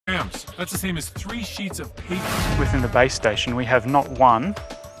grams. That's the same as 3 sheets of paper. Within the base station, we have not one,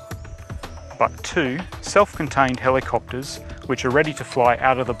 but 2 self-contained helicopters which are ready to fly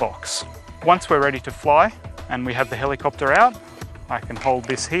out of the box. Once we're ready to fly and we have the helicopter out, I can hold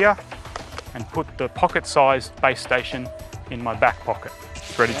this here and put the pocket-sized base station in my back pocket.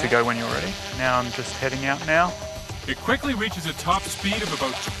 It's ready to go when you're ready. Now I'm just heading out now. It quickly reaches a top speed of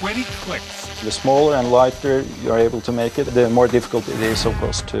about 20 clicks. The smaller and lighter you're able to make it, the more difficult it is, of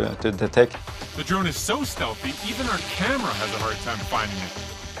course, to detect. The drone is so stealthy, even our camera has a hard time finding it.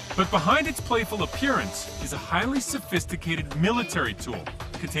 But behind its playful appearance is a highly sophisticated military tool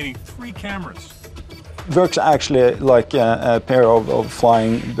containing 3 cameras. It works actually like a pair of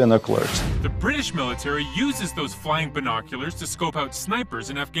flying binoculars. The British military uses those flying binoculars to scope out snipers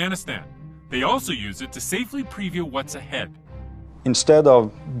in Afghanistan. They also use it to safely preview what's ahead. Instead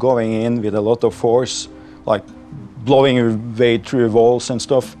of going in with a lot of force, like blowing your way through walls and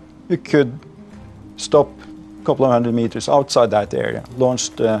stuff, you could stop a couple of 100 meters outside that area, launch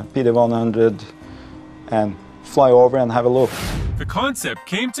the PD-100 and fly over and have a look. The concept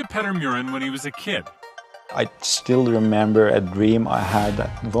came to Peter Muren when he was a kid. I still remember a dream I had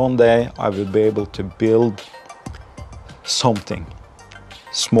that one day I would be able to build something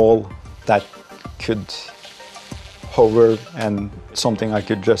small that could hover and something I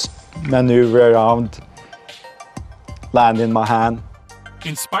could just maneuver around, land in my hand.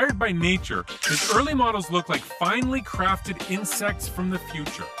 Inspired by nature, his early models look like finely crafted insects from the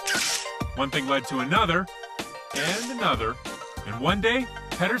future. One thing led to another, and another, and one day,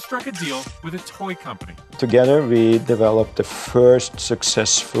 Peter struck a deal with a toy company. Together we developed the first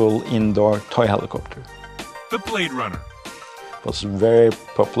successful indoor toy helicopter. The Blade Runner. It was very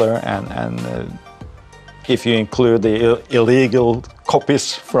popular and if you include the illegal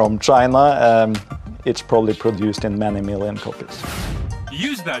copies from China, it's probably produced in many million copies. He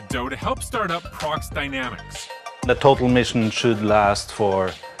used that dough to help start up Prox Dynamics. The total mission should last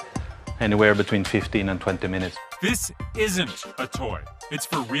for anywhere between 15 and 20 minutes. This isn't a toy. It's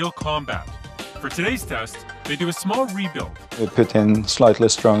for real combat. For today's test, they do a small rebuild. We put in slightly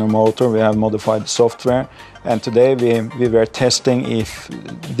stronger motor, we have modified software, and today we were testing if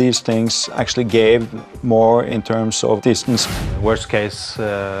these things actually gave more in terms of distance. Worst case,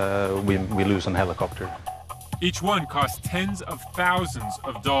 we lose an helicopter. Each one costs tens of thousands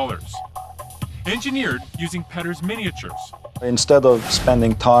of dollars. Engineered using Peter's miniatures. Instead of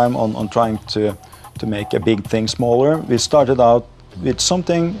spending time on trying to make a big thing smaller, we started out with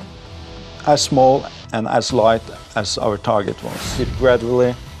something as small and as light as our target was. With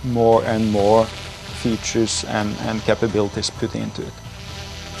gradually more and more features and capabilities put into it.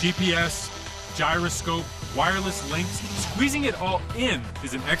 GPS, gyroscope, wireless links, squeezing it all in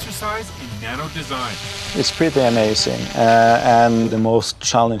is an exercise in nano design. It's pretty amazing and the most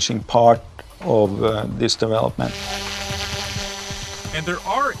challenging part of this development. And there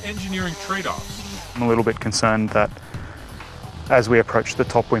are engineering trade-offs. I'm a little bit concerned that as we approach the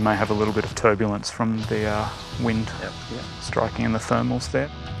top, we may have a little bit of turbulence from the wind striking in the thermals there.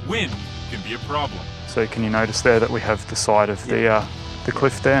 Wind can be a problem. So can you notice there that we have the side of the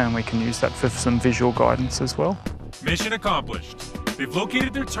cliff there, and we can use that for some visual guidance as well. Mission accomplished. They've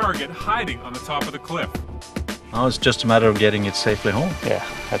located their target hiding on the top of the cliff. Now it's just a matter of getting it safely home. Yeah,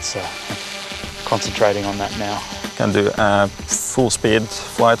 that's concentrating on that now. Can do a full speed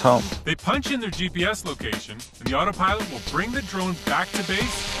flight home. They punch in their GPS location, and the autopilot will bring the drone back to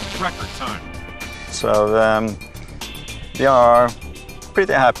base in record time. So we are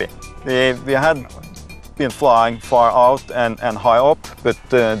pretty happy. We had been flying far out and high up, but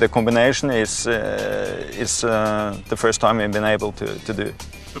the combination is the first time we've been able to do.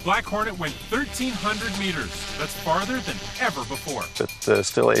 The Black Hornet went 1,300 meters. That's farther than ever before. But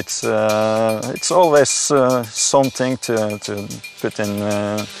still, it's always something to put in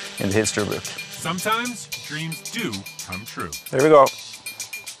the history book. Sometimes dreams do come true. There we go.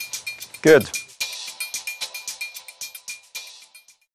 Good.